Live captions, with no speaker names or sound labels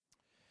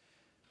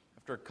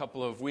After a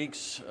couple of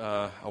weeks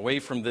away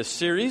from this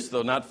series,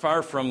 though not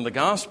far from the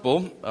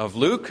Gospel of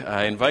Luke,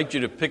 I invite you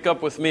to pick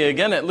up with me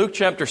again at Luke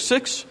chapter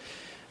 6,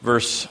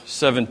 verse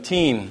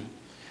 17.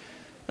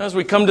 As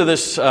we come to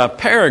this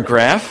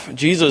paragraph,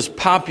 Jesus'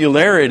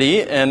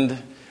 popularity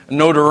and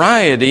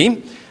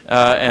notoriety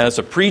as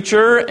a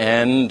preacher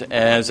and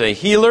as a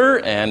healer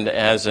and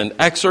as an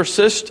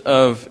exorcist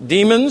of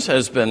demons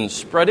has been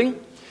spreading.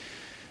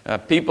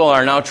 People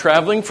are now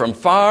traveling from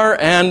far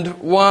and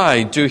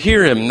wide to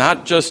hear him,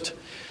 not just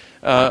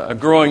a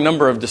growing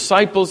number of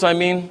disciples,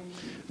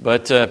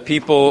 but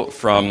people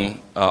from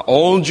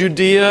all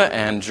Judea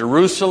and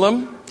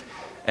Jerusalem,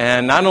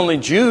 and not only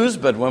Jews,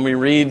 but when we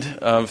read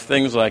of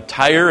things like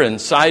Tyre and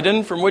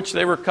Sidon from which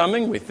they were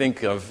coming, we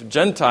think of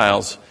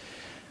Gentiles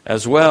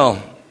as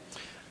well.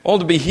 All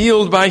to be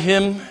healed by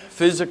him,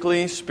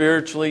 physically,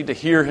 spiritually, to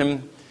hear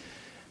him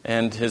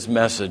and his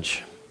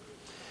message.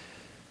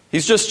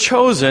 He's just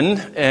chosen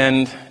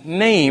and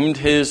named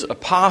his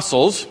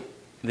apostles,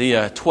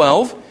 the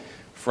 12,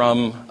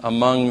 from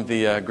among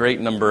the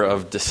great number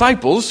of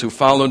disciples who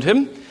followed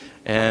him.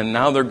 And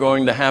now they're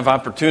going to have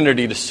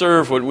opportunity to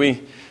serve what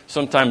we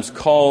sometimes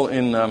call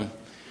in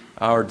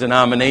our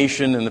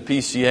denomination in the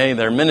PCA,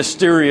 their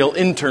ministerial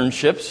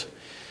internships.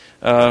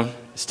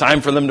 It's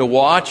time for them to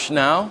watch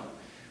now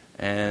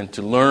and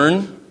to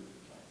learn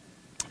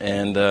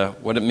and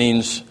what it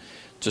means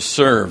to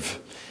serve.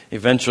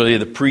 Eventually,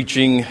 the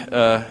preaching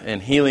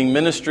and healing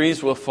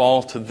ministries will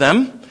fall to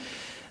them.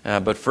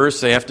 But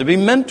first, they have to be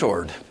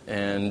mentored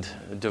and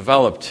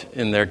developed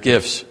in their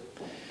gifts.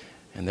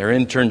 And their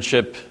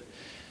internship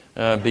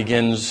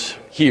begins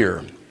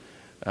here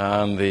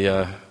on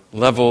the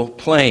level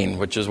plane,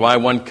 which is why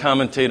one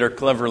commentator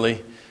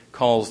cleverly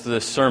calls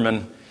this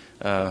sermon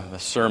the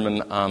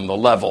Sermon on the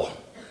Level.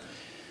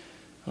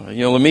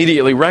 You'll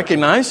immediately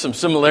recognize some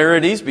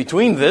similarities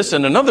between this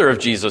and another of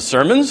Jesus'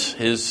 sermons,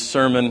 his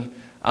Sermon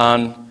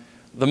on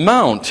the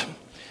Mount.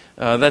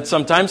 That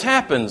sometimes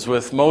happens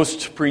with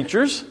most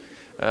preachers,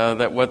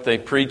 that what they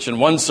preach in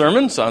one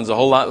sermon sounds a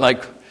whole lot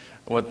like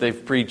what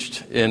they've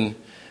preached in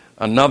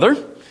another.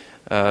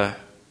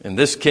 In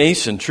this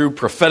case, in true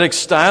prophetic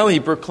style, he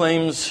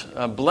proclaims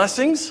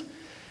blessings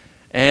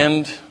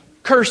and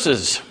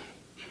curses,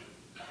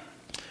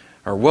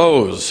 or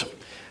woes.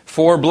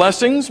 4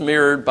 blessings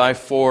mirrored by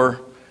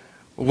 4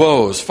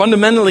 woes.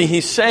 Fundamentally,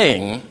 he's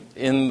saying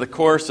in the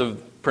course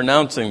of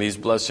pronouncing these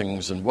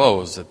blessings and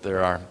woes that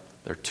there are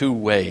 2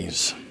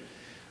 ways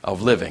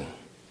of living.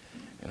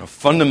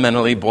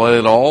 Fundamentally, boil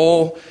it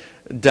all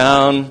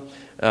down,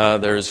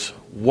 there's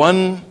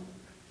one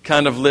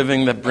kind of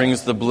living that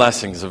brings the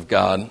blessings of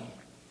God,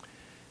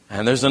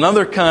 and there's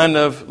another kind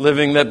of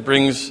living that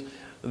brings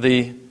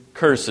the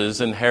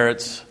curses,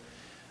 inherits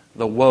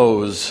the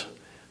woes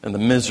and the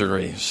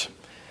miseries.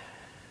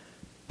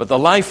 But the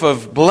life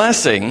of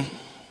blessing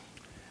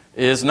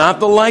is not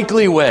the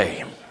likely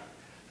way,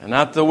 and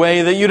not the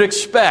way that you'd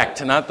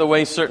expect, and not the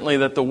way certainly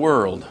that the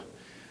world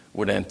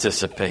would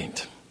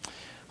anticipate.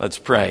 Let's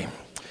pray.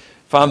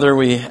 Father,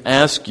 we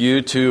ask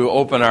you to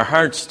open our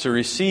hearts to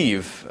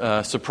receive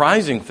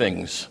surprising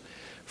things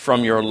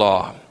from your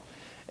law,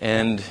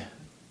 and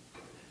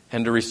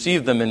to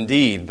receive them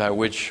indeed, by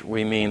which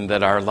we mean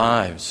that our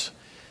lives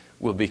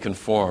will be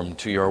conformed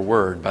to your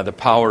word by the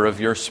power of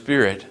your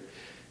Spirit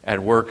at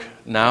work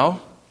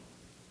now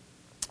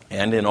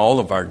and in all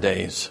of our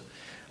days,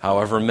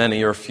 however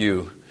many or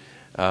few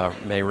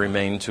may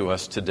remain to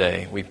us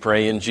today. We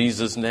pray in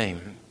Jesus'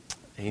 name.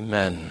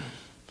 Amen.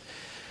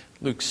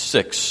 Luke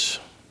 6,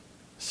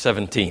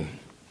 17.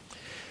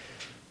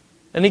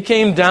 And he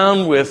came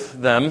down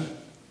with them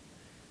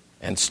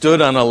and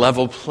stood on a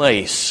level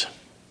place,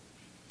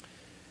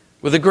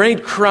 with a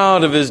great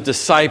crowd of his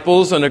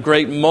disciples and a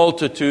great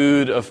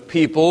multitude of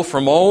people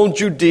from all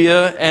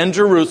Judea and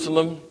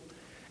Jerusalem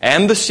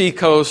and the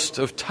seacoast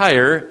of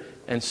Tyre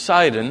and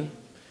Sidon,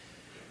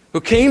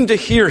 who came to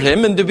hear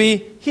him and to be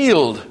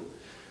healed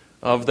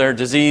of their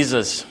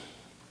diseases.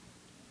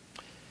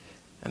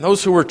 And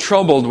those who were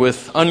troubled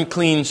with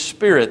unclean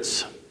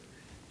spirits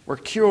were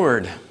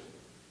cured.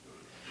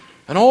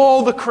 And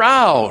all the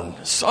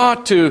crowd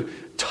sought to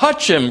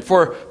touch him,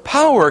 for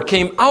power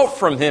came out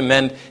from him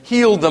and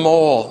healed them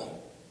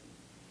all.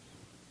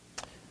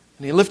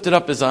 And he lifted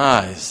up his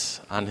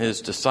eyes on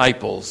his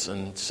disciples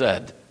and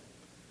said,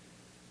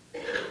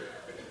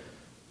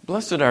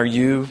 "Blessed are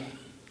you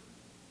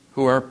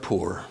who are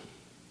poor,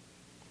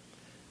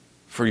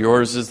 for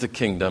yours is the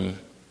kingdom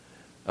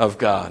of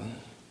God.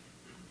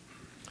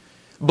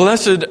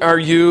 Blessed are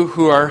you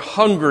who are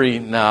hungry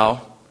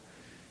now,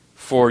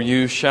 for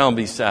you shall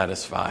be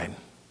satisfied.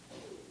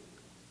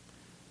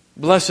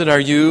 Blessed are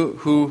you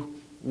who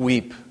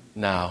weep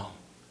now,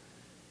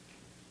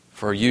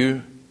 for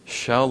you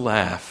shall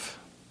laugh.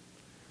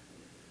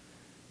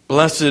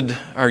 Blessed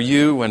are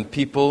you when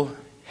people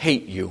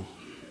hate you,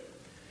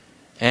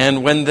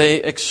 and when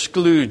they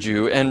exclude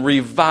you and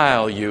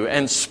revile you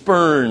and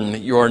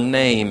spurn your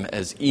name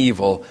as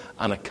evil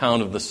on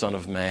account of the Son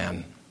of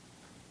Man.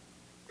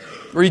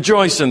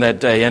 Rejoice in that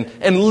day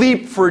and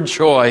leap for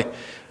joy,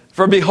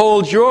 For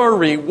behold, your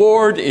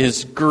reward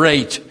is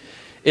great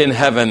in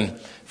heaven,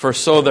 for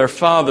so their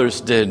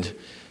fathers did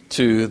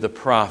to the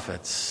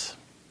prophets.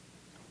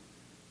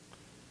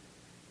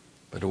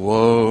 But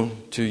woe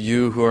to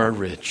you who are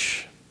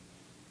rich,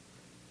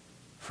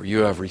 for you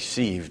have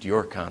received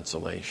your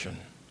consolation.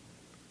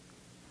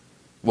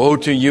 Woe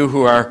to you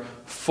who are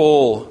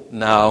full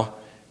now,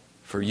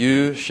 for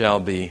you shall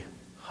be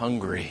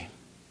hungry.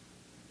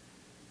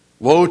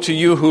 Woe to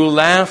you who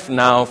laugh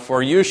now,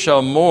 for you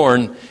shall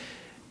mourn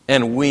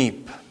and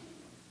weep.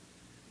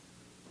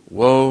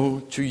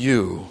 Woe to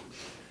you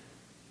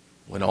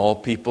when all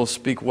people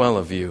speak well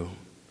of you,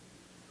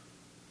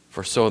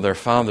 for so their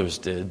fathers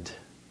did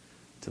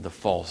to the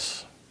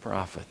false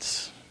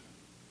prophets.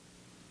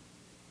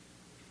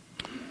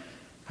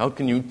 How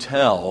can you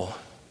tell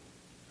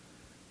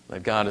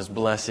that God is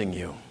blessing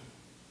you?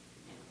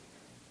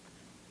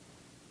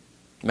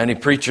 Many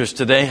preachers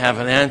today have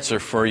an answer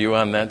for you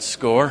on that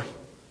score,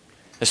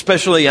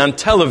 especially on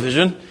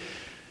television.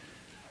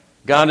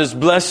 God is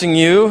blessing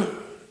you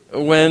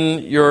when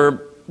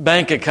your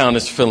bank account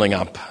is filling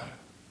up.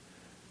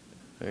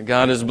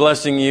 God is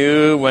blessing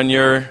you when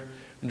you're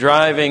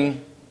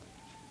driving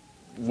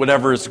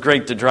whatever is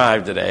great to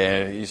drive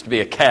today. It used to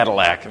be a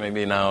Cadillac.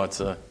 Maybe now it's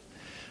a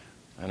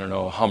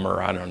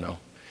Hummer. I don't know.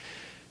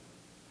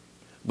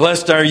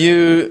 Blessed are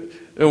you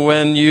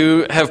when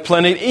you have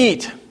plenty to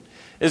eat.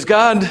 Is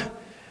God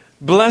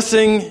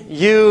blessing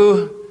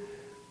you?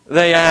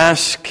 They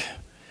ask.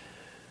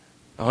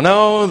 Oh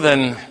no,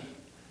 then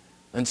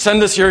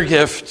send us your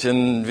gift,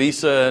 and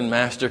Visa and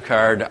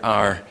MasterCard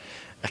are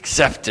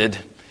accepted.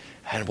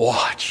 And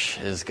watch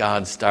as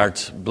God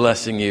starts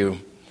blessing you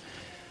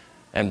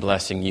and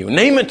blessing you.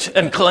 Name it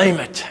and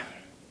claim it.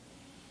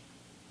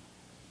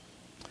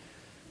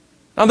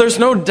 Now there's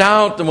no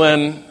doubt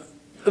when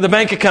the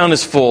bank account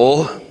is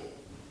full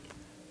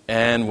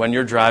and when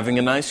you're driving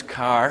a nice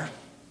car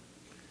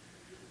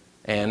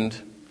and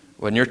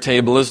when your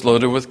table is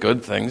loaded with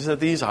good things, that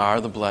these are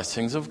the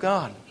blessings of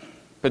God.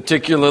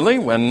 Particularly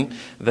when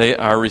they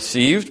are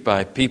received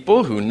by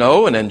people who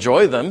know and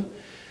enjoy them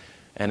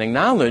and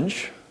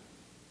acknowledge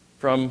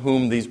from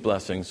whom these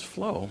blessings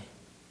flow.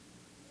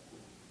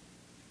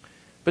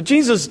 But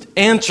Jesus'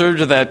 answer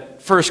to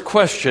that first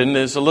question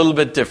is a little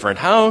bit different.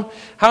 How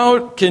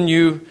can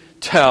you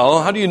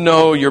tell? How do you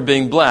know you're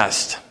being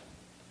blessed?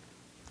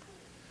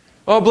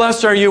 Well,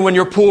 blessed are you when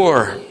you're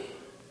poor.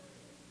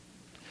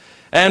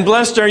 And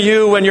blessed are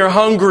you when you're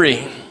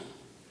hungry.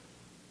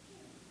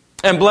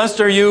 And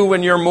blessed are you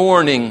when you're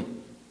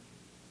mourning.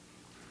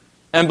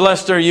 And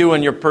blessed are you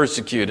when you're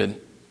persecuted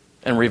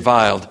and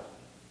reviled.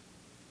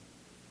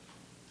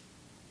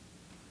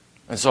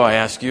 And so I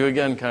ask you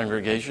again,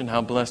 congregation,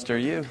 how blessed are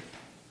you?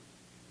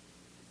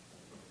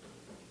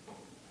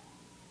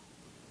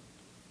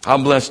 How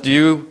blessed do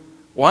you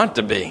want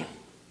to be?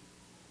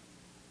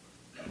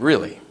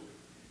 Really?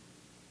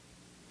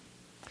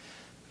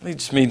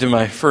 Leads me to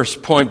my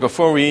first point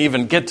before we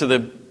even get to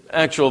the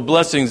actual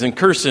blessings and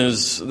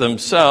curses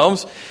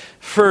themselves.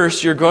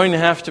 First, you're going to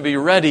have to be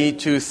ready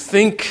to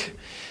think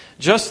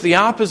just the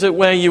opposite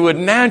way you would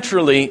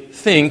naturally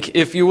think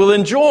if you will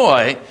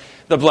enjoy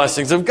the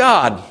blessings of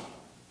God.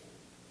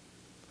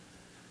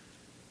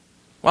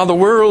 While the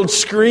world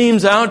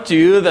screams out to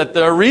you that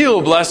the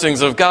real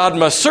blessings of God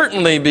must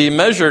certainly be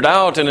measured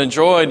out and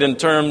enjoyed in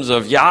terms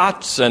of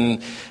yachts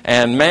and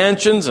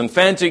mansions and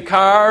fancy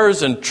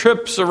cars and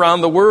trips around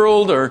the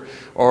world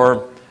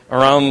or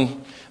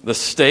around the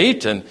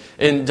state and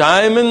in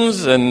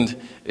diamonds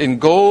and in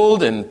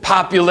gold and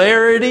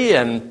popularity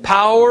and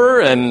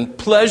power and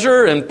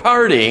pleasure and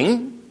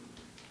partying,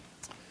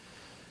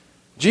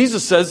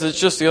 Jesus says it's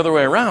just the other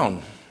way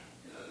around.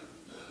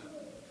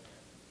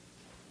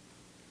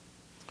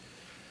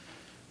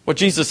 What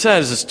Jesus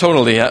says is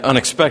totally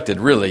unexpected,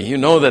 really. You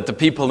know that the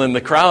people in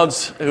the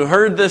crowds who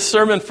heard this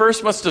sermon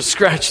first must have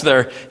scratched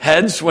their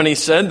heads when he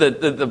said that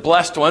the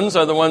blessed ones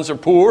are the ones who are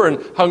poor and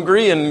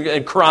hungry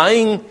and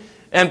crying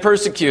and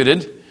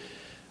persecuted.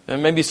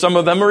 And maybe some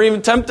of them are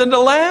even tempted to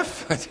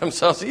laugh at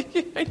themselves. Are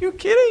you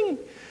kidding?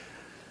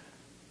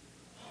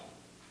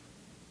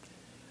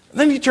 And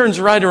then he turns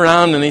right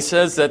around and he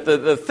says that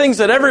the things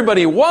that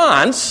everybody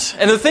wants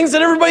and the things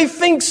that everybody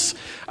thinks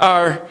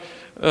are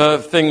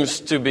things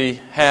to be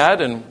had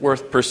and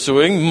worth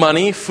pursuing,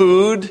 money,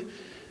 food,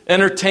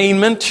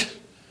 entertainment,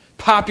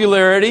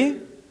 popularity,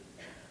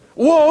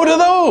 woe to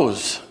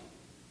those.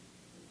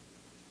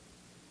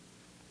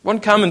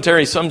 One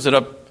commentary sums it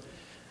up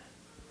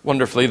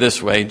wonderfully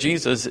this way.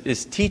 Jesus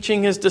is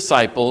teaching his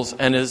disciples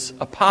and his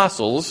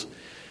apostles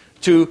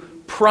to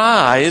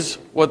prize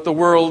what the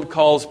world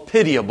calls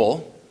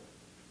pitiable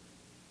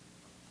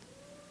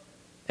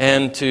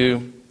and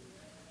to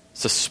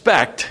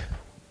suspect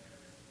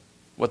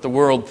what the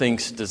world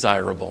thinks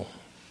desirable.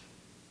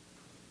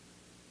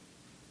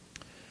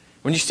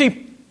 When you see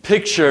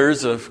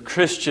pictures of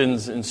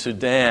Christians in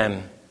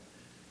Sudan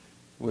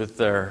with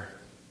their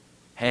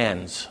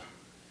hands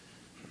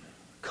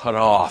cut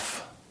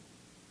off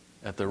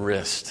at the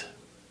wrist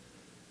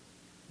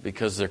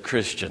because they're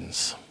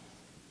Christians,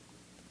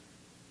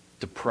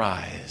 to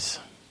prize.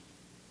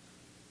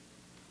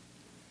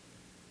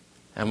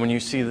 And when you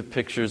see the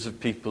pictures of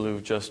people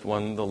who've just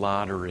won the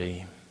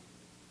lottery,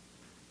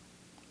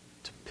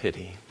 to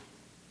pity.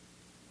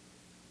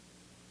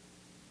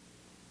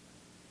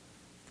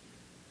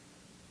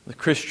 The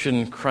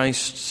Christian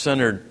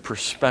Christ-centered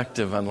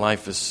perspective on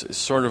life is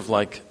sort of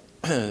like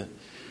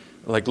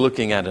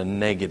looking at a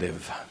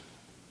negative.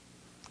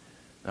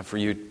 Now, for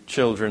you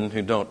children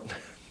who don't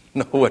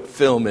know what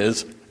film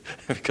is,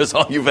 because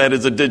all you've had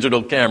is a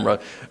digital camera,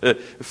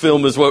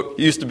 film is what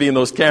used to be in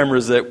those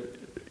cameras that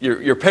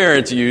your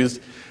parents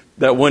used,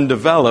 that when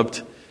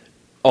developed,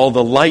 all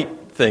the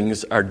light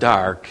things are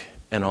dark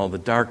and all the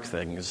dark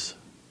things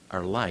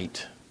are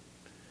light.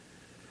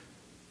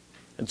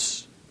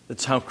 It's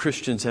how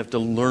Christians have to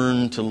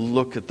learn to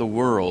look at the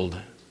world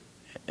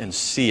and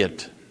see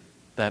it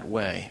that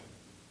way.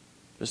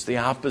 It's the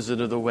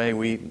opposite of the way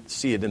we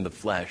see it in the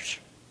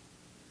flesh,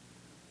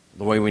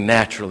 the way we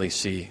naturally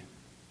see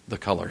the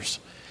colors.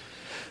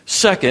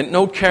 Second,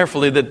 note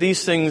carefully that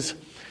these things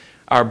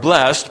are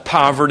blessed,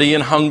 poverty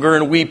and hunger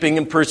and weeping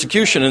and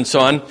persecution and so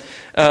on.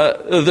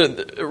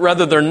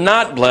 Rather, they're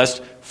not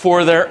blessed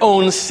for their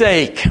own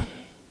sake.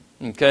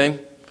 Okay?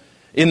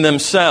 In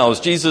themselves.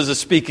 Jesus is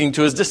speaking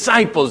to his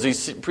disciples.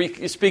 He's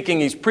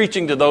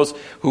preaching to those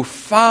who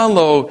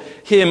follow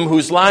him,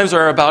 whose lives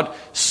are about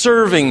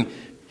serving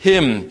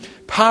him.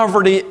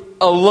 Poverty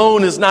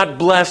alone is not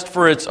blessed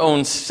for its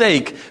own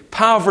sake.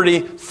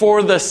 Poverty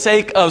for the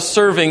sake of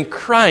serving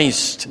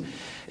Christ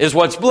is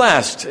what's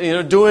blessed.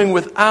 Doing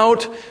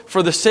without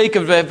for the sake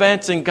of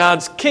advancing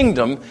God's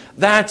kingdom,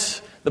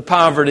 that's the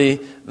poverty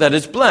that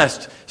is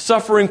blessed.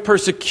 Suffering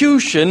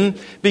persecution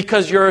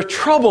because you're a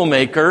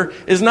troublemaker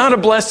is not a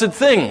blessed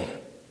thing.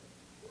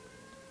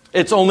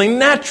 It's only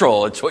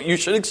natural. It's what you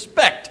should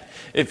expect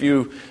if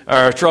you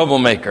are a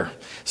troublemaker.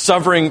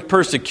 Suffering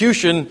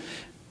persecution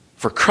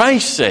for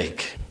Christ's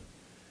sake,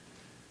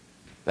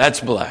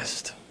 that's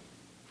blessed.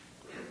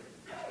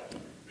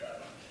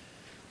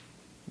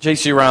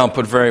 J.C. Ryle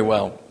put very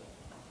well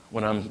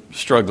what I'm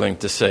struggling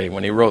to say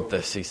when he wrote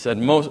this. He said,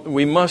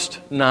 we must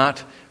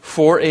not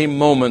for a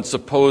moment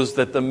suppose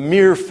that the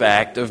mere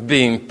fact of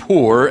being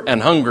poor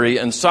and hungry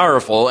and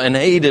sorrowful and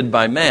hated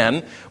by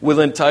man will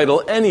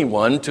entitle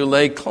anyone to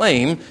lay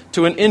claim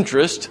to an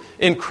interest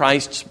in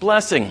Christ's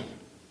blessing.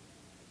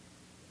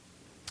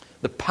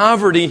 The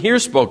poverty here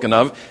spoken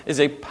of is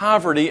a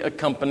poverty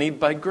accompanied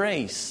by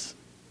grace.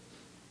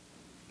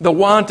 The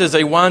want is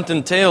a want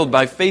entailed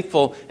by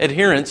faithful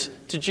adherence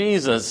to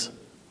Jesus.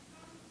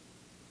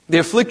 The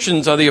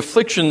afflictions are the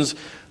afflictions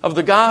of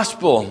the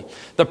gospel.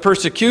 The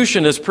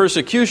persecution is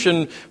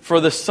persecution for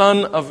the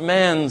Son of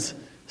Man's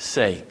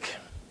sake.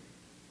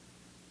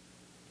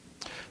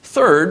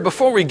 Third,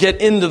 before we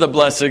get into the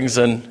blessings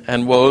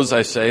and woes,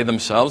 I say,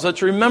 themselves,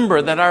 let's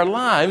remember that our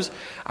lives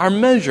are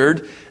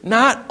measured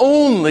not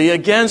only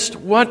against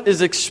what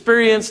is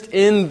experienced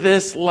in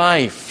this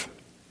life,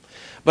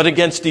 but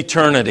against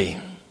eternity.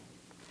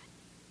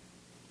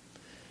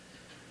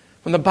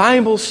 When the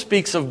Bible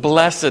speaks of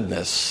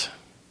blessedness,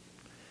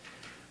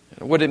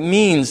 what it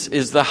means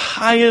is the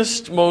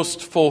highest,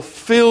 most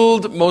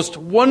fulfilled, most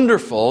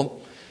wonderful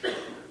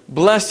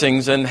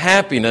blessings and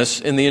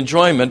happiness in the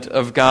enjoyment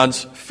of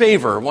God's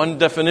favor. One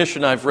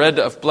definition I've read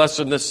of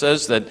blessedness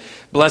says that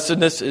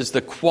blessedness is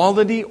the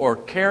quality or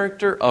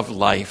character of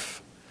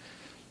life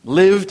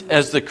lived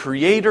as the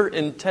Creator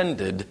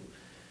intended,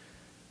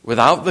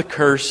 without the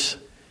curse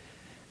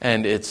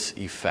and its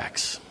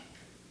effects.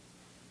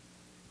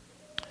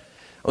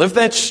 Well, if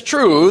that's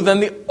true, then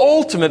the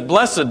ultimate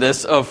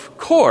blessedness, of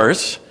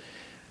course,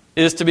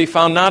 is to be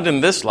found not in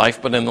this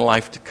life, but in the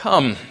life to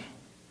come.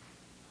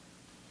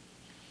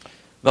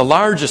 The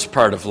largest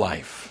part of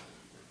life,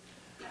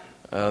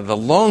 the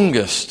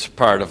longest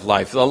part of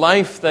life, the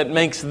life that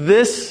makes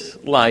this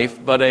life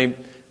but a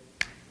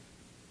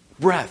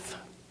breath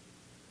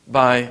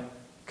by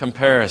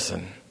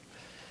comparison.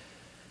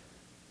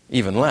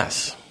 Even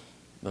less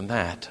than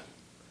that.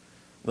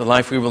 The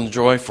life we will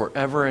enjoy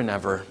forever and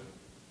ever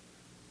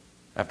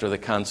after the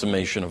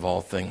consummation of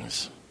all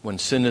things. When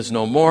sin is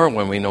no more,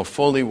 when we know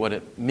fully what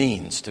it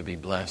means to be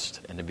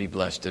blessed and to be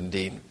blessed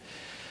indeed.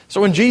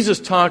 So when Jesus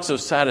talks of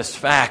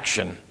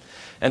satisfaction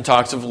and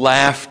talks of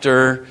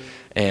laughter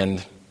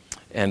and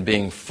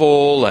being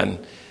full and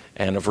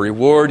of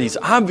reward, he's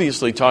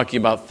obviously talking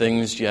about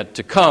things yet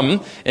to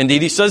come.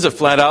 Indeed, he says it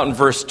flat out in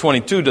verse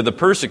 22 to the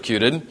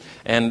persecuted,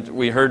 and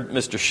we heard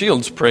Mr.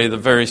 Shields pray the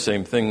very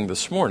same thing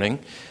this morning.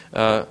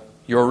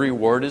 Your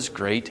reward is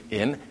great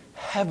in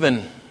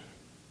heaven.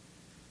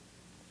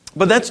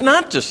 But that's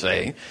not to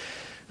say,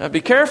 be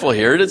careful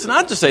here, it's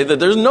not to say that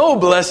there's no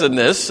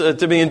blessedness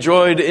to be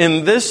enjoyed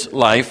in this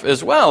life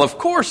as well. Of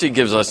course, he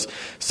gives us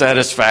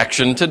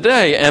satisfaction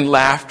today and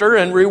laughter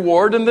and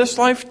reward in this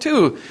life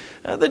too.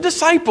 The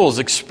disciples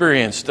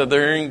experienced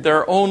during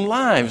their own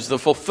lives the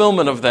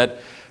fulfillment of that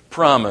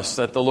promise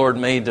that the Lord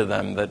made to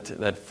them,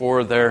 that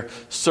for their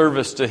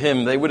service to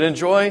him, they would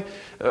enjoy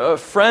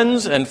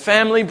friends and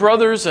family,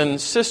 brothers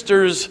and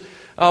sisters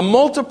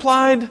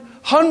multiplied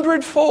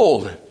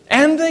hundredfold.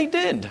 And they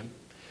did.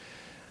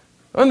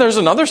 And there's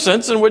another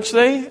sense in which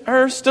they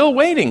are still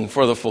waiting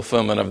for the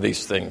fulfillment of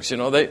these things.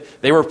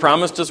 They were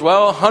promised as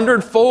well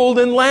 100-fold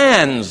in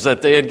lands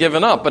that they had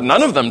given up, but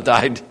none of them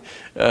died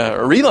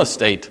real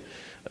estate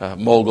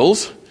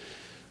moguls.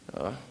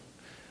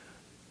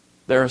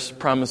 There's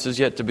promises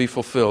yet to be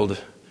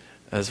fulfilled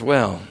as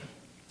well.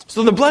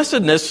 So the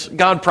blessedness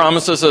God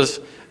promises us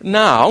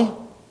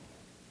now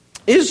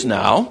is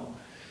now,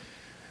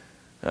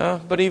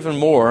 but even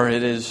more,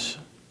 it is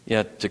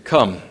yet to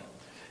come.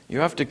 You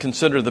have to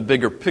consider the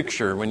bigger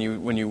picture when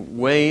you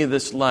weigh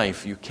this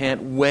life. You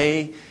can't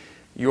weigh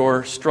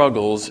your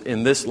struggles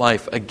in this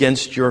life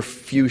against your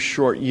few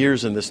short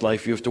years in this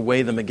life. You have to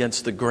weigh them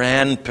against the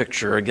grand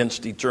picture,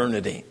 against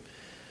eternity,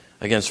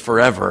 against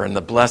forever and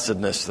the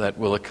blessedness that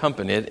will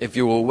accompany it, if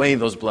you will weigh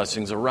those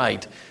blessings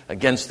aright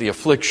against the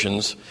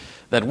afflictions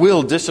that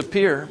will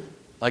disappear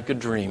like a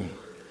dream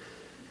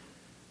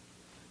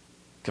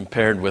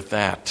compared with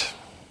that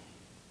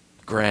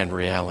grand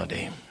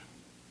reality.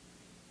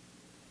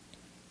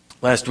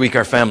 Last week,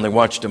 our family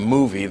watched a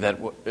movie that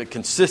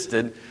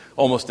consisted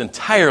almost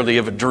entirely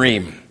of a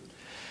dream.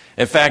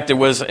 In fact, it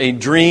was a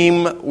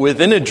dream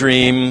within a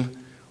dream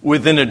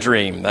within a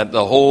dream. That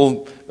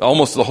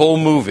almost the whole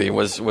movie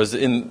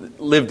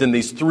lived in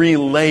these three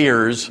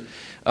layers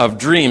of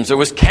dreams. It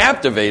was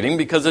captivating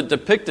because it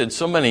depicted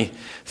so many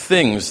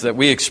things that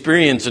we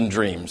experience in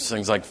dreams.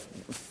 Things like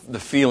the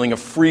feeling of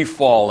free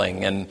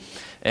falling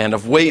and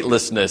of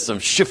weightlessness,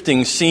 of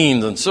shifting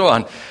scenes, and so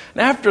on.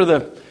 And after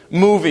the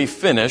movie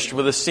finished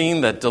with a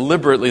scene that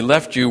deliberately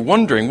left you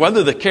wondering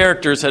whether the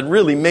characters had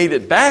really made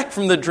it back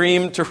from the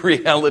dream to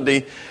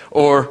reality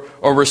or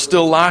were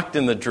still locked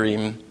in the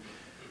dream,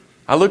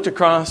 I looked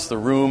across the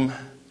room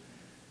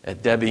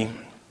at Debbie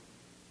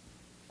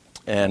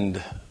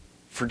and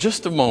for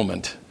just a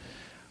moment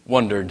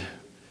wondered,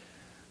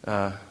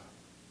 am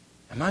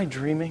I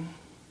dreaming?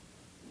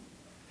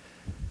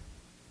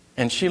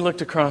 And she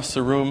looked across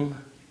the room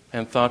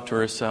and thought to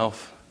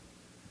herself,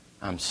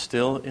 I'm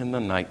still in the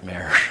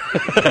nightmare.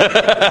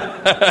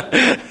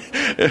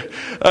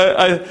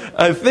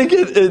 I think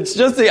it's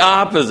just the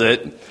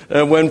opposite.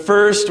 When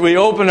first we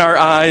open our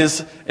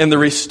eyes in the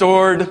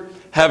restored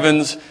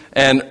heavens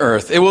and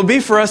earth. It will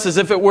be for us as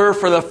if it were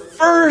for the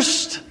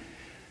first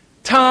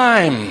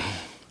time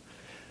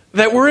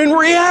that we're in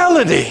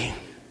reality.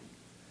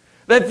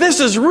 That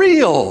this is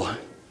real.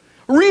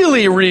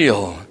 Really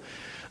real.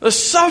 The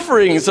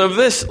sufferings of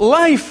this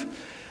life,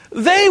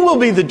 they will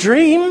be the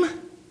dream.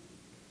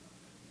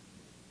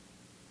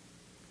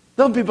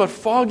 They'll be but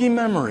foggy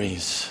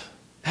memories,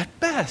 at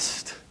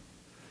best,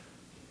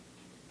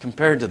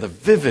 compared to the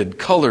vivid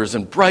colors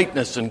and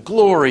brightness and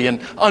glory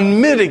and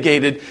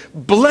unmitigated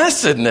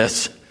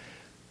blessedness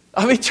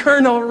of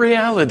eternal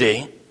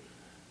reality.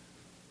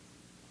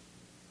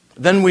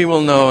 Then we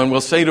will know and we'll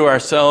say to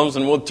ourselves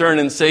and we'll turn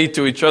and say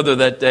to each other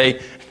that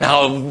day,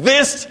 now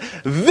this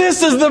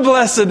is the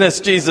blessedness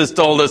Jesus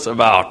told us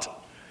about.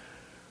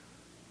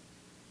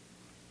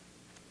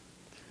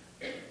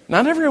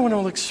 Not everyone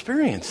will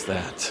experience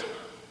that.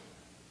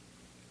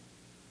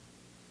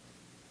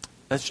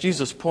 That's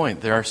Jesus' point.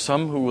 There are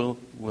some who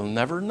will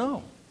never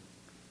know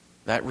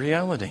that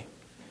reality.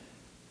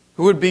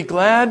 Who would be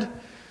glad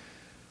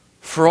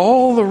for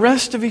all the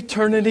rest of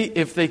eternity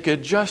if they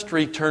could just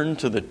return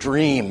to the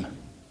dream.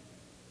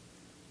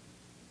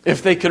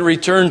 If they could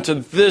return to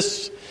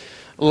this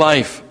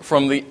life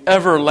from the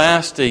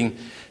everlasting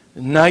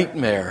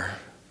nightmare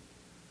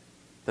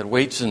that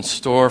waits in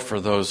store for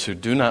those who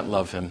do not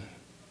love Him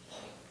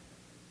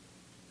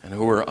and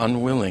who are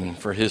unwilling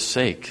for His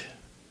sake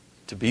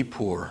to be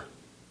poor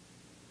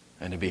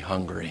and to be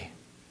hungry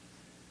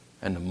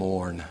and to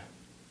mourn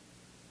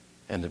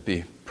and to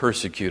be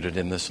persecuted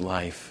in this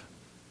life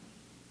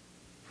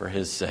for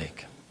His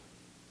sake.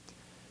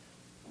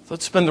 So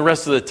let's spend the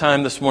rest of the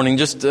time this morning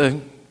just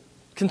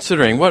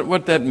considering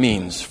what that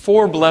means.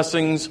 4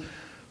 blessings,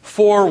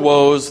 4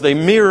 woes. They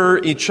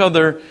mirror each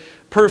other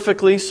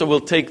perfectly, so we'll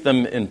take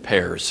them in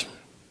pairs.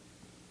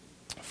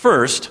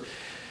 First,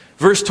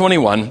 verse 20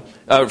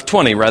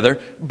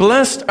 rather.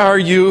 Blessed are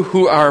you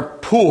who are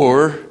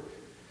poor,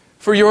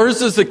 for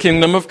yours is the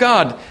kingdom of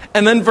God.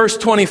 And then verse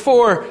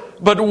 24,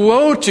 but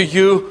woe to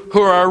you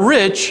who are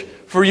rich,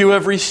 for you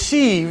have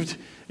received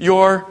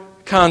your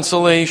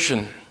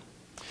consolation.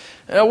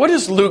 What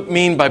does Luke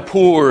mean by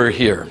poor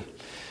here?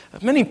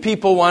 Many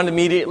people want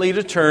immediately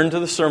to turn to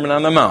the Sermon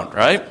on the Mount,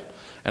 right?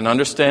 And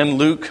understand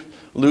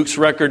Luke's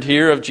record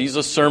here of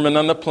Jesus' Sermon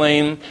on the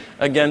Plain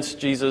against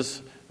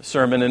Jesus'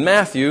 sermon in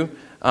Matthew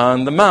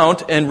on the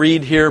Mount, and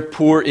read here,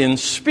 poor in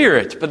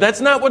spirit. But that's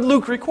not what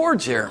Luke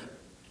records here.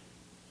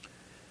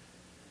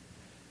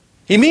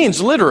 He means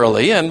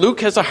literally, and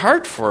Luke has a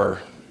heart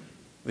for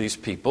these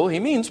people, he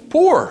means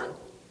poor.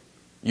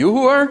 You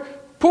who are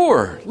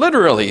poor,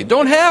 literally,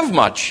 don't have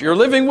much. You're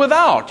living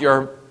without.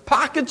 Your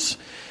pockets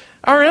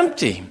are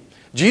empty.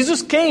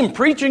 Jesus came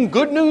preaching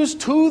good news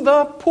to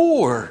the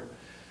poor.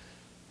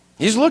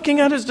 He's looking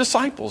at His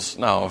disciples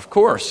now, of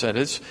course, at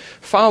His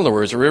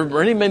followers. We've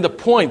already made the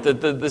point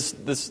that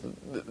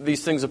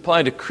these things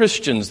apply to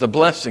Christians, the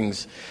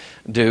blessings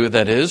do,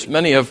 that is,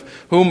 many of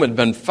whom had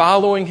been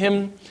following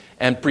him,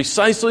 and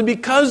precisely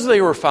because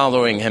they were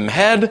following him,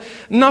 had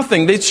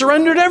nothing. They'd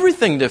surrendered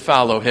everything to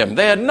follow him.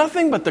 They had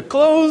nothing but the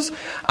clothes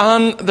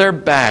on their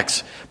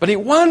backs. But he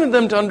wanted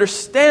them to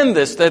understand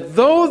this, that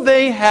though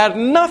they had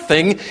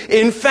nothing,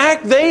 in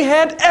fact, they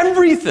had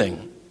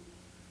everything.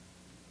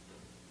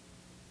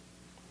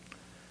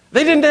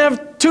 They didn't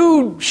have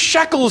 2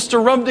 shekels to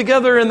rub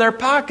together in their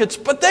pockets,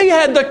 but they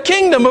had the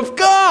kingdom of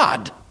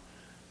God.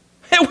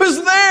 It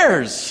was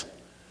theirs.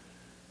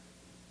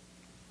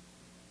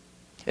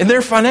 In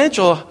their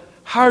financial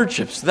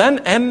hardships, then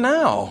and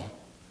now,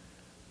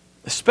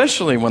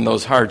 especially when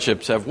those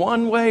hardships have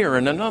one way or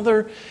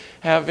another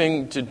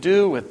having to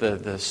do with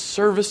the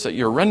service that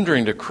you're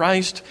rendering to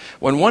Christ,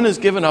 when one has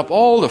given up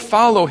all to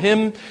follow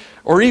him,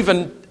 or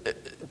even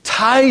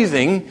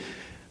tithing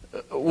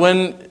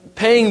when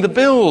paying the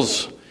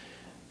bills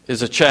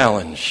is a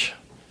challenge.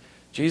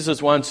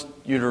 Jesus wants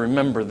you to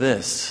remember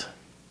this.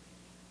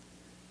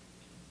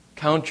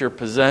 Count your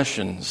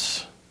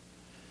possessions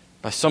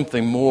by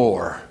something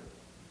more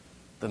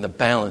than the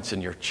balance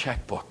in your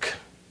checkbook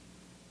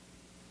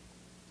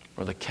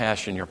or the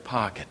cash in your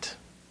pocket.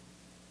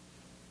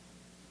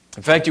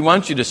 In fact, he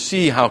wants you to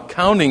see how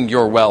counting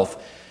your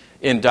wealth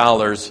in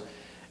dollars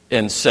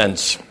and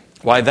cents,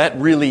 why that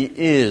really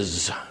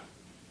is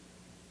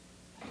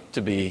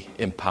to be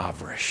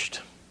impoverished.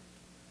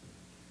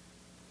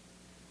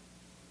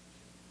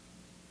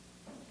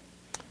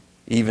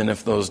 Even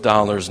if those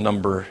dollars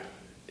number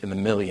in the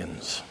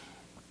millions.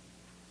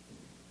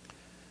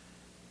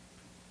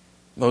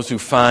 Those who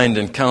find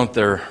and count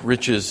their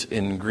riches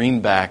in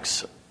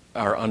greenbacks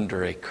are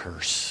under a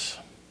curse.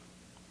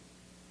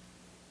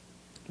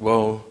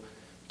 Woe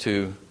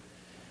to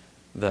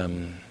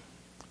them,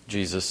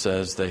 Jesus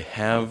says. They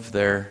have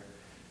their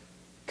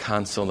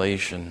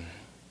consolation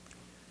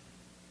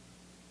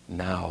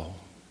now,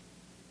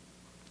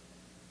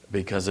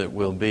 because it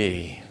will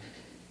be,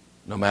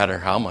 no matter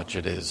how much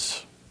it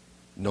is,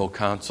 no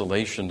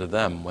consolation to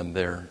them when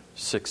they're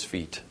 6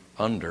 feet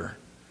under.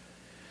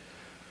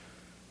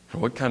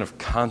 What kind of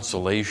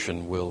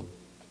consolation will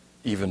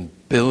even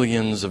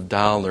billions of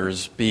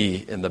dollars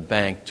be in the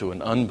bank to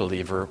an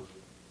unbeliever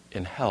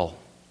in hell?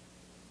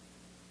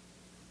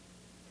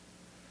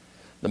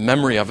 The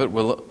memory of it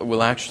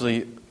will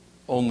actually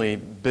only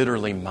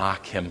bitterly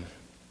mock him.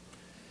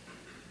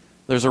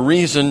 There's a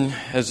reason,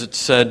 as it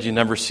said, you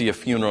never see a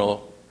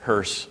funeral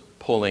hearse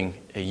pulling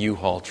a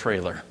U-Haul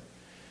trailer.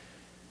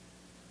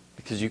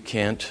 Because you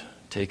can't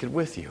take it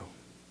with you.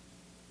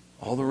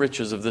 All the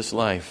riches of this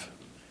life,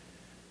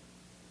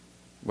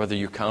 whether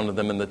you counted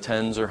them in the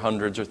tens or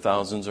hundreds or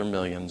thousands or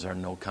millions, are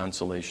no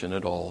consolation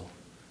at all.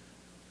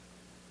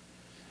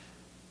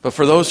 But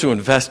for those who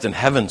invest in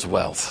heaven's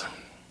wealth,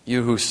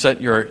 you who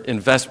set your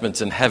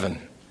investments in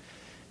heaven,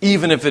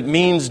 even if it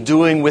means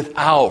doing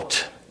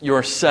without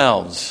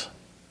yourselves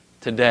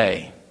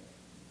today,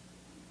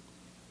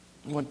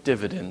 what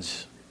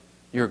dividends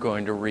you're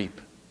going to reap.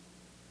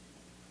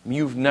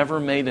 You've never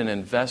made an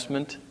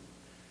investment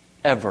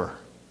ever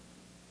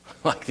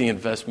like the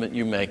investment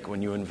you make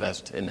when you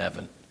invest in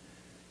heaven.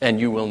 And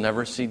you will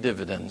never see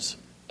dividends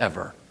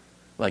ever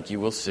like you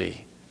will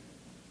see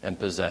and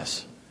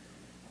possess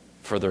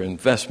for the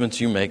investments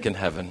you make in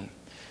heaven.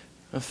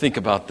 Now think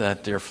about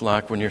that, dear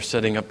flock, when you're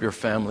setting up your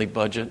family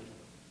budget.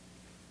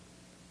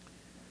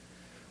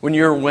 When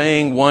you're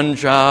weighing one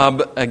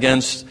job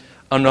against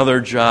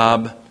another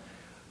job,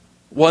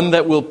 one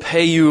that will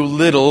pay you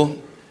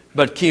little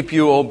but keep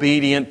you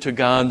obedient to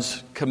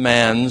God's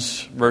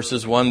commands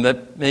versus one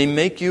that may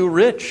make you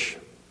rich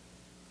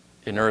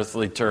in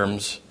earthly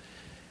terms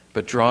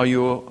but draw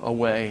you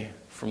away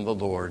from the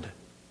Lord.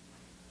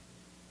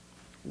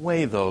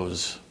 Weigh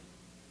those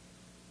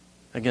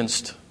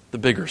against the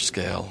bigger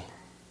scale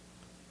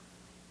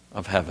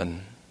of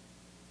heaven.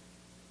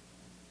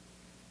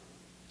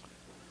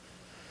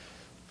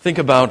 Think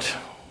about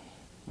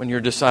when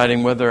you're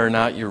deciding whether or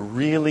not you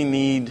really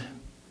need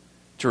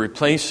to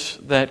replace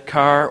that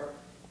car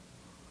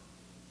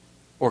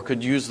or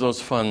could use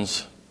those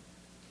funds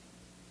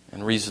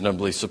and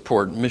reasonably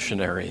support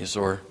missionaries,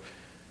 or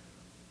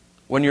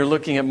when you're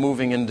looking at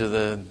moving into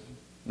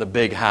the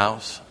big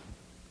house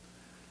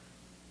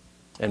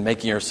and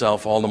making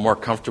yourself all the more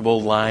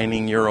comfortable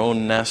lining your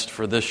own nest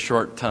for this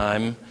short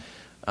time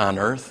on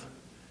earth,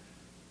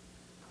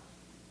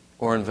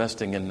 or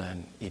investing in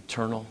an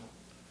eternal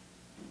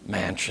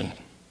mansion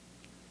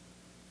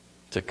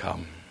to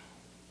come.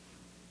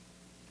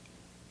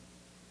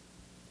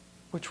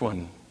 Which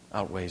one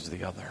outweighs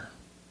the other,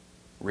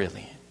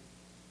 really?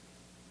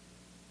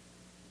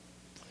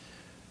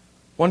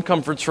 One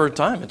comforts for a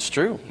time, it's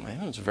true.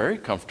 It's very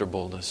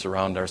comfortable to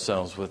surround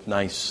ourselves with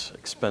nice,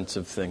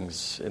 expensive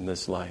things in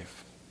this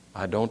life.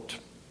 I don't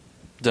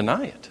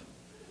deny it.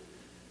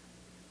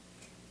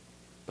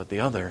 But the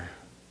other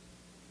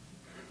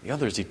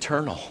is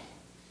eternal.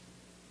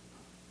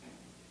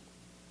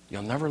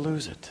 You'll never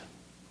lose it.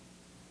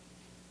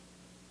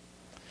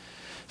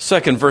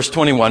 Second, verse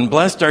 21,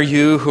 blessed are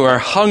you who are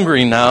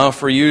hungry now,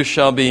 for you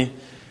shall be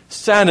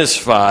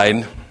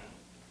satisfied.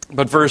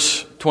 But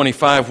verse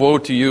 25, woe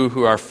to you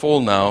who are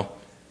full now,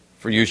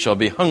 for you shall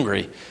be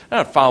hungry.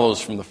 That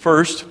follows from the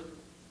first.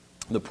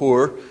 The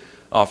poor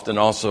often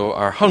also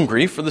are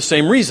hungry for the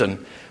same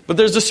reason. But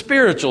there's a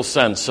spiritual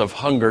sense of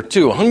hunger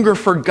too. Hunger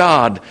for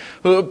God.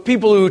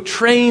 People who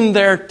train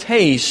their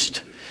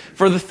taste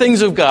for the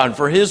things of God,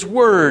 for His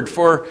Word,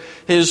 for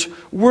His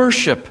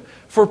worship,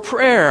 for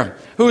prayer.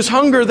 Whose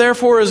hunger,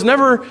 therefore, is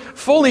never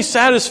fully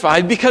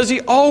satisfied because he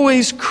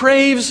always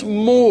craves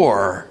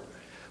more.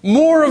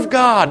 More of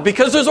God,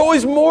 because there's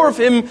always more of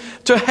Him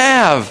to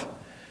have.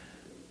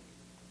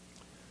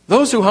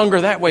 Those who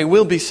hunger that way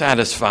will be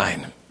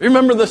satisfied.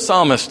 Remember the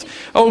psalmist,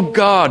 "O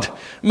God,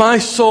 my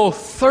soul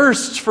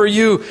thirsts for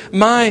you,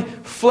 my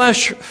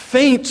flesh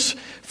faints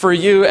for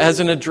you as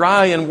in a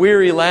dry and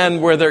weary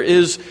land where there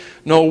is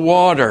no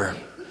water."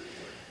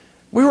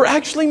 We were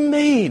actually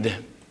made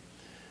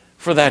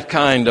for that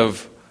kind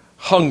of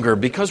hunger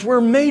because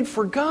we're made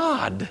for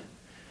God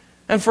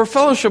and for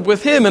fellowship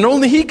with Him, and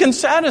only He can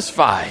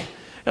satisfy.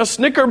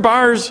 Snicker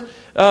bars,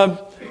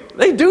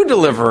 they do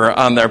deliver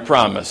on their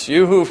promise.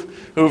 You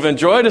who've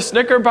enjoyed a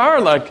Snicker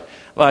bar like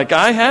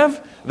I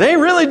have, they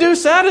really do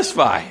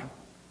satisfy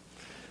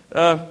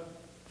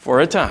for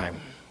a time,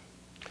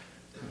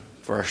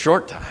 for a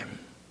short time.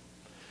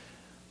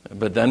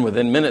 But then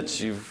within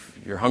minutes,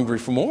 you're hungry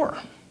for more.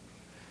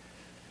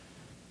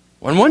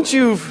 When once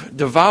you've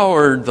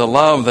devoured the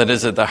love that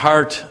is at the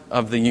heart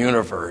of the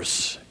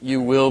universe, you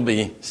will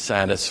be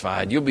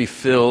satisfied. You'll be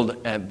filled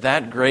at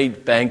that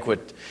great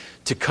banquet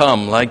to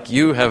come like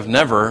you have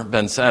never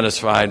been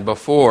satisfied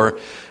before,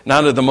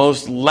 not at the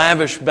most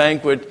lavish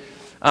banquet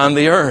on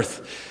the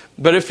earth.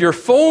 But if you're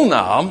full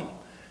now,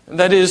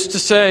 that is to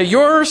say,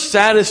 you're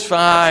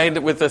satisfied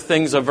with the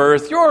things of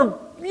earth,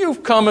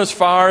 you've come as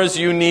far as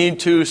you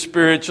need to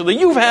spiritually,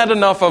 you've had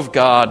enough of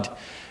God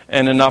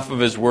and enough of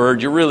His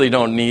Word, you really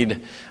don't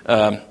need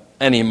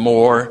any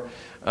more.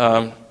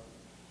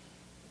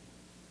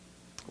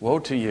 Woe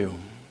to you.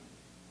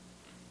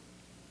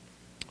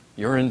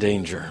 You're in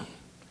danger.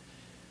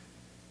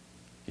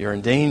 You're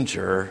in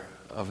danger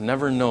of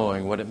never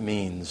knowing what it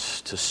means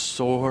to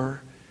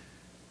soar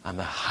on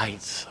the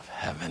heights of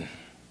heaven.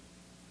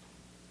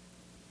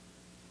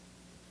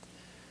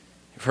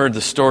 You've heard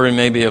the story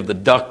maybe of the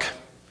duck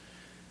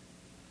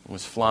who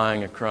was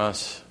flying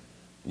across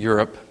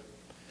Europe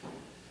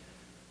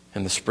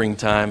in the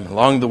springtime.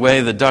 Along the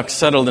way, the duck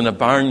settled in a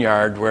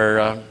barnyard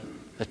where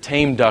the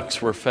tame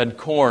ducks were fed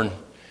corn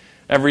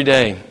every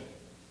day.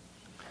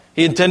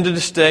 He intended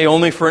to stay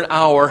only for an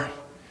hour,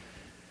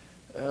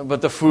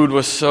 but the food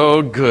was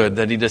so good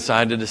that he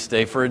decided to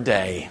stay for a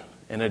day.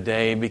 And a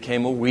day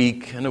became a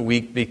week, and a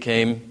week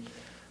became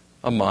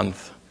a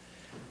month,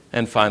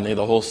 and finally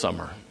the whole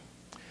summer.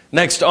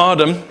 Next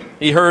autumn,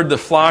 he heard the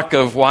flock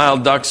of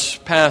wild ducks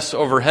pass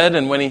overhead,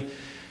 and when he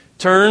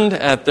turned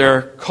at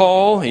their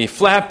call, he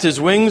flapped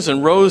his wings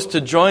and rose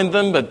to join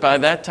them, but by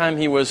that time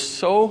he was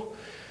so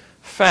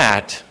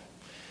fat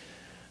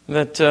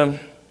that no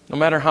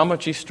matter how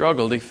much he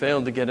struggled, he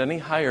failed to get any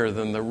higher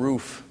than the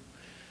roof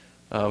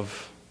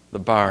of the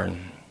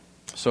barn.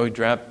 So he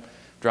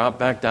dropped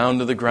back down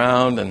to the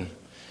ground and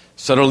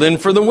settled in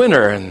for the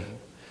winter. And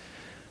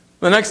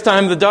the next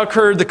time the duck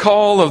heard the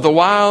call of the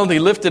wild, he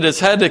lifted his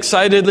head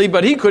excitedly,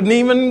 but he couldn't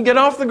even get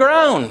off the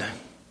ground.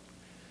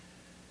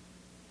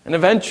 And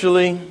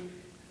eventually,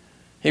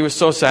 he was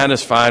so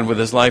satisfied with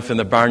his life in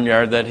the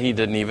barnyard that he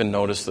didn't even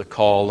notice the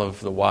call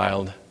of the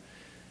wild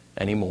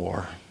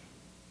anymore.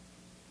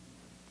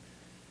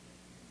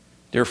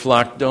 Dear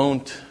flock,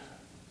 don't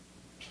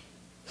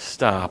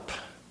stop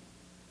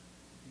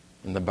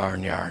in the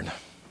barnyard.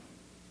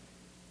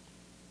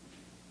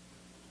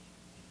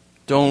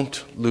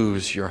 Don't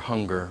lose your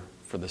hunger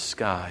for the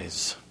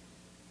skies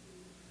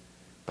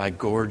by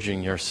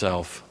gorging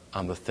yourself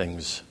on the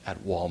things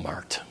at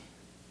Walmart.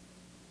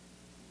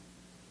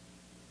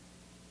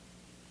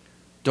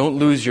 Don't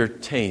lose your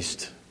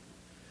taste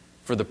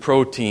for the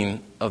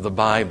protein of the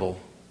Bible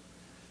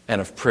and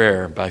of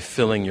prayer by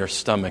filling your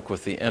stomach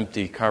with the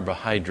empty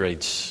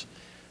carbohydrates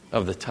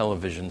of the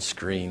television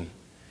screen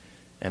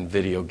and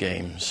video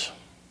games.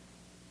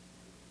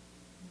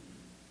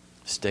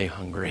 Stay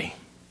hungry.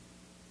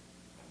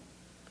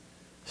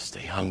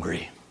 Stay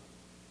hungry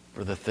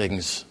for the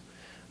things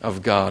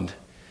of God,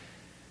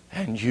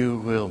 and you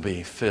will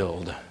be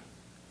filled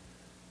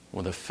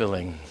with a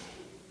filling.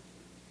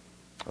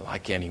 Well, I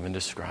can't even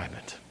describe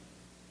it.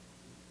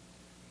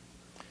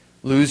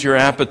 Lose your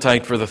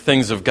appetite for the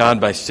things of God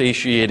by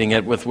satiating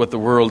it with what the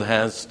world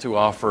has to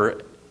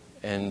offer,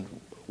 and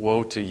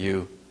woe to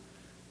you.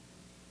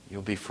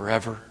 You'll be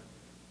forever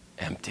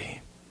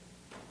empty.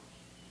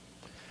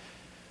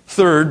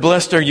 Third,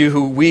 blessed are you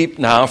who weep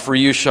now, for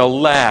you shall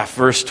laugh.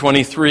 Verse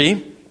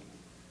 23.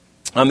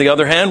 On the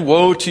other hand,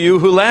 woe to you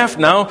who laugh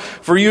now,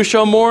 for you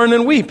shall mourn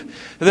and weep.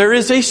 There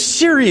is a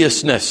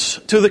seriousness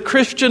to the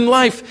Christian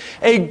life,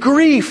 a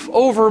grief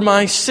over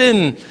my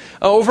sin,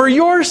 over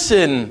your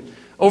sin,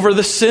 over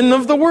the sin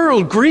of the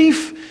world,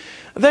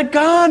 grief that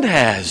God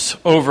has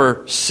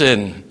over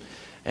sin.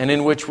 and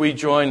in which we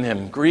join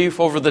him. Grief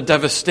over the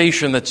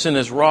devastation that sin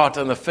has wrought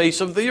on the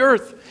face of the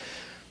earth.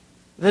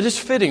 That is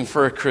fitting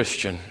for a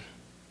Christian.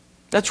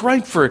 That's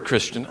right for a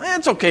Christian.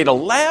 It's okay to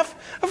laugh.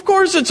 Of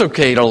course it's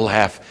okay to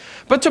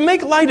laugh. But to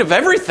make light of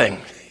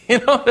everything,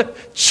 to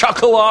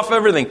chuckle off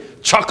everything.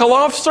 Chuckle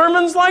off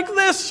sermons like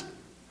this.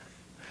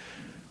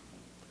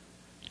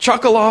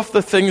 Chuckle off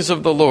the things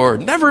of the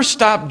Lord. Never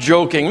stop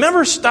joking.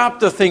 Never stop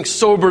to think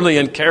soberly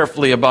and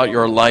carefully about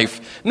your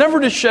life.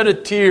 Never to shed a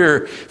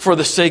tear for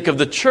the sake of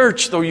the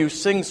church, though you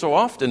sing so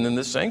often in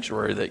the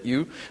sanctuary that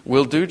you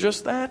will do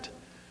just that.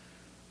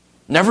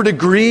 Never to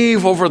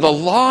grieve over the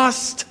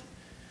lost.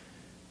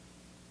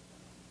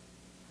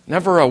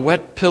 Never a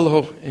wet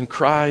pillow in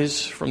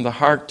cries from the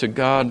heart to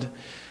God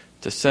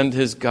to send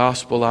his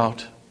gospel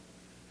out.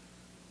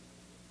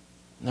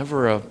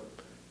 Never a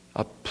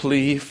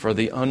plea for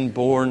the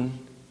unborn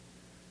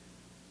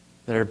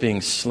that are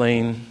being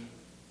slain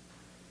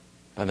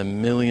by the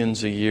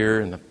millions a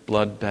year in the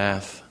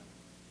bloodbath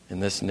in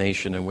this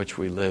nation in which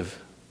we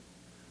live.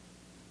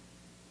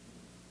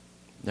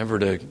 Never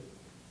to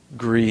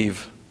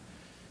grieve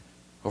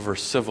over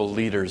civil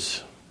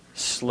leaders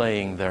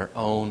slaying their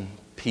own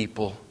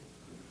people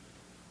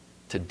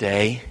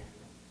today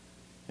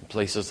in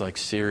places like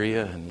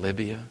Syria and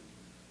Libya.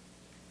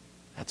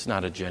 That's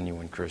not a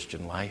genuine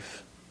Christian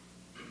life.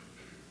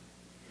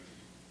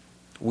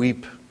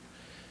 Weep,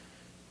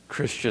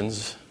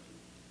 Christians,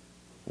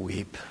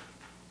 weep.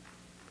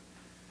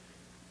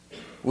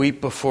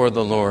 Weep before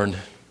the Lord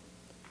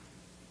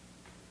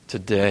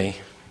today,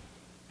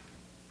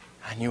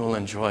 and you will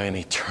enjoy an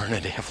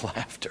eternity of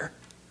laughter.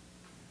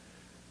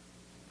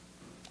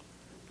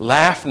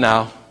 Laugh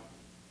now.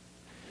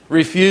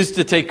 Refuse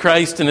to take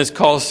Christ and his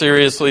call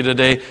seriously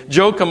today.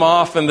 Joke him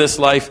off in this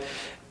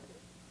life,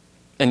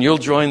 and you'll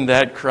join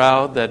that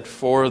crowd that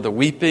for the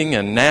weeping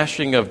and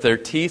gnashing of their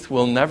teeth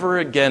will never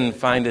again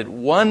find it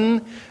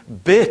one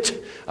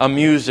bit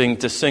amusing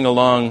to sing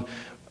along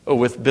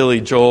with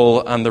Billy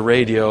Joel on the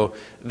radio,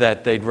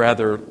 that they'd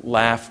rather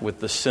laugh with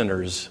the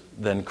sinners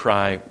than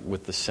cry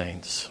with the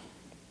saints.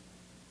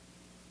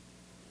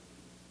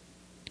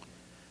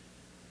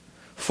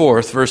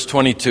 Fourth, verse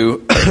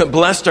 22,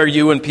 blessed are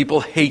you when people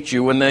hate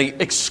you, when they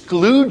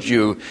exclude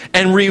you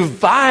and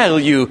revile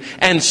you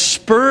and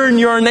spurn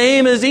your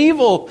name as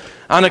evil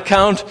on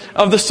account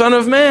of the Son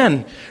of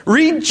Man.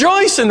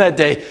 Rejoice in that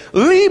day.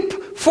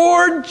 Leap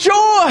for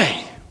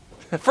joy.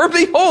 For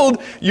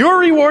behold, your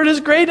reward is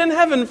great in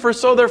heaven, for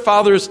so their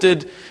fathers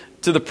did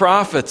to the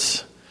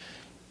prophets.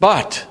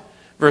 But,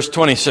 verse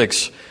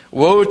 26,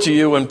 woe to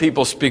you when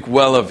people speak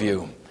well of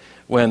you,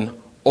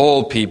 when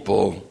all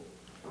people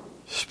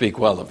speak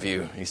well of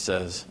you, he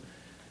says,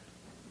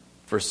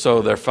 for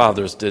so their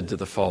fathers did to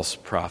the false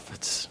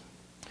prophets.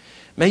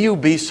 May you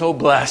be so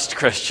blessed,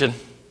 Christian.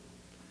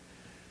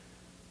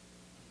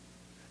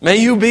 May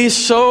you be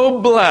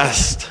so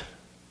blessed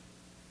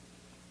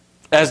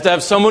as to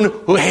have someone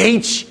who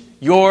hates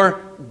your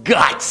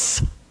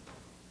guts.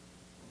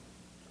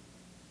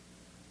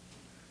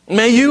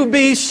 May you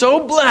be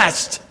so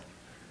blessed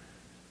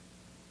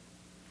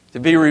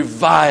to be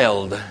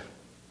reviled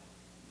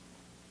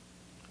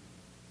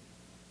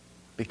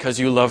because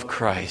you love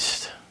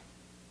Christ.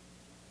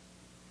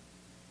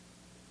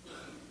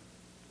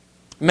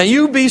 May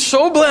you be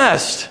so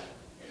blessed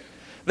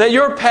that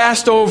you're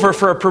passed over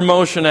for a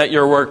promotion at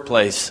your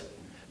workplace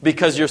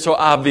because you're so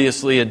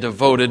obviously a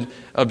devoted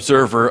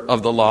observer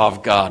of the law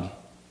of God.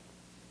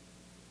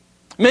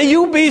 May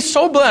you be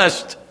so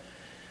blessed,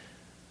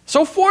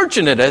 so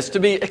fortunate as to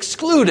be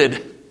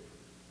excluded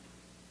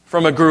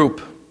from a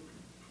group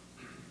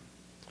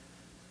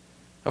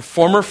of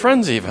former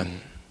friends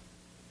even,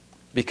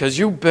 because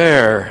you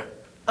bear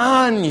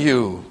on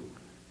you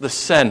the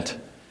scent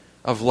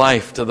of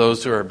life to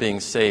those who are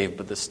being saved,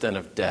 but the stench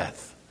of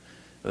death.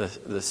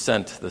 The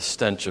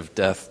stench of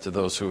death to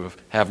those who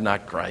have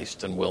not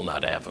Christ and will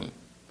not have him.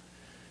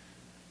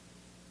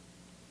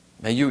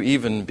 May you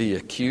even be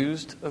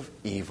accused of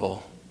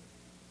evil.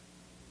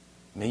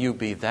 May you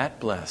be that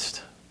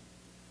blessed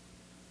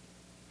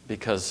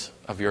because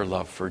of your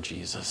love for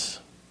Jesus.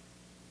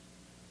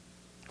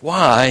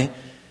 Why?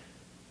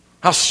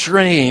 How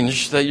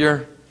strange that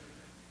your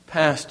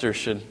pastor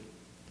should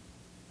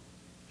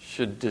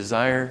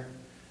desire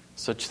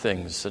such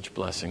things, such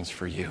blessings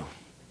for you.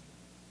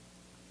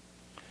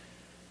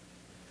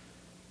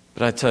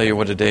 But I tell you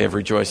what a day of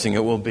rejoicing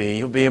it will be.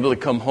 You'll be able to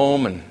come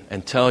home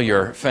and tell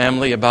your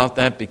family about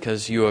that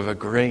because you have a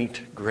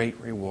great, great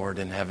reward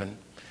in heaven.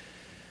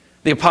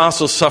 The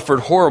apostles suffered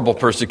horrible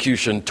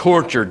persecution,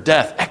 torture,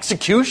 death,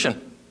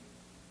 execution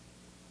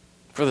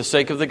for the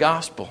sake of the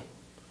gospel.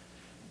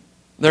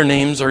 Their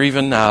names are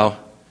even now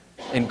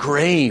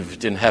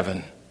engraved in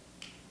heaven.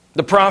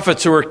 The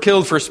prophets who were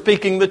killed for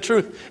speaking the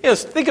truth.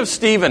 Yes, think of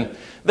Stephen.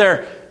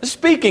 They're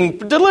speaking,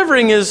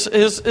 delivering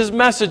his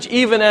message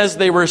even as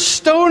they were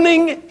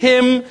stoning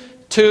him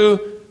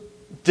to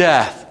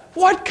death.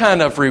 What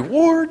kind of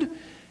reward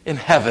in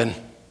heaven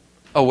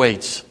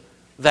awaits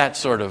that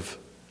sort of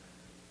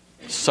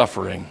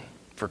suffering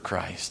for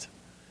Christ?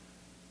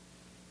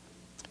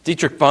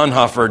 Dietrich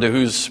Bonhoeffer, to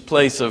whose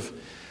place of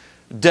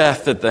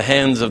death at the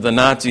hands of the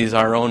Nazis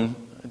our own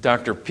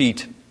Dr.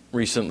 Pete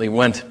recently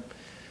went,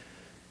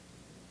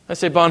 I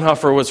say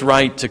Bonhoeffer was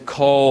right to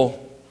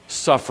call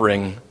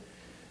suffering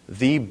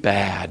the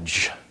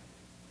badge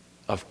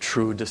of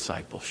true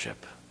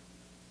discipleship.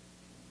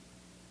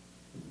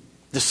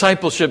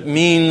 Discipleship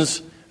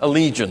means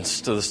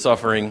allegiance to the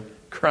suffering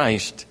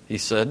Christ, he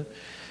said.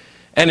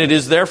 And it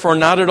is therefore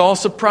not at all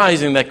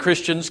surprising that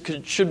Christians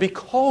should be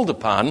called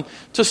upon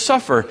to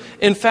suffer.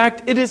 In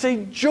fact, it is a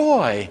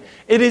joy.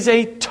 It is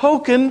a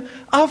token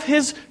of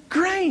His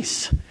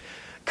grace.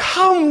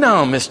 Come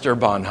now, Mr.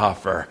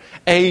 Bonhoeffer.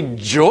 A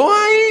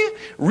joy?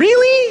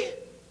 Really?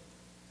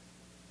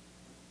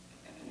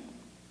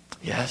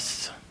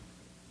 Yes.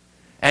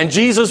 And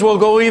Jesus will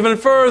go even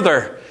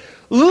further.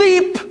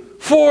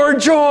 Leap for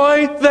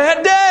joy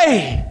that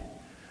day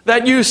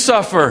that you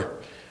suffer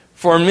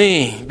for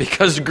me,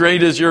 because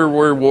great is your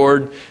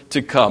reward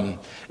to come.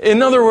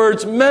 In other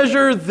words,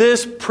 measure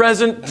this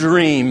present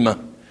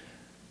dream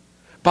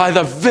by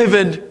the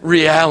vivid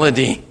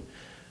reality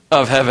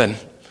of heaven.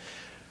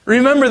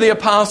 Remember the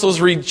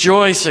apostles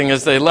rejoicing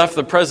as they left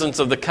the presence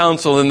of the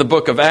council in the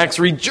book of Acts,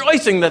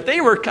 rejoicing that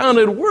they were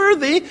counted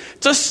worthy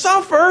to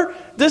suffer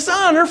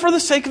dishonor for the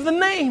sake of the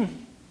name.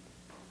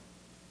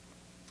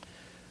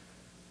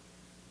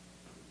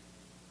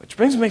 Which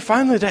brings me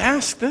finally to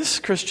ask this,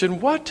 Christian,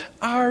 what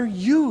are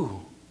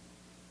you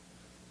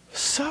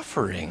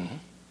suffering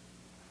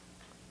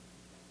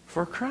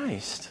for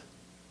Christ?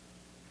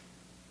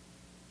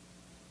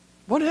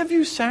 What have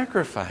you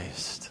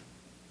sacrificed?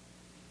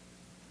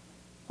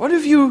 What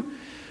have you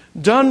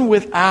done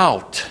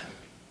without,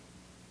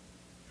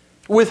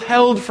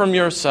 withheld from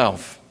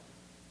yourself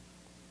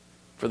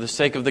for the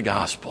sake of the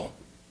gospel?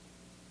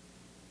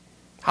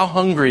 How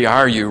hungry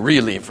are you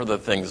really for the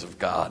things of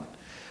God?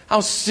 How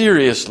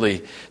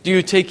seriously do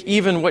you take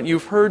even what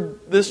you've heard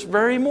this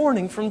very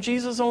morning from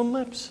Jesus' own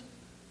lips?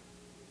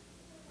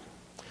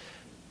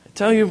 I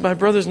tell you, my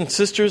brothers and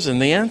sisters,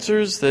 and the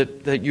answers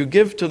that you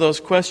give to those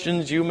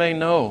questions, you may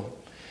know,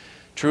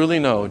 truly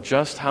know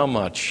just how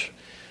much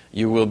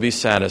you will be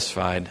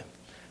satisfied,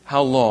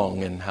 how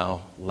long and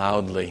how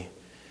loudly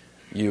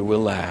you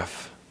will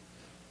laugh,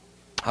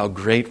 how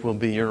great will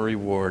be your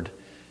reward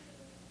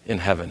in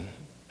heaven,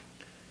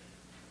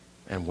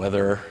 and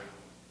whether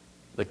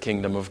the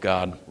kingdom of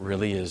God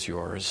really is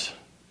yours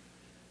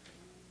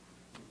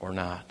or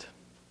not.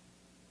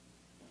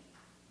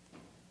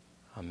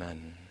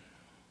 Amen.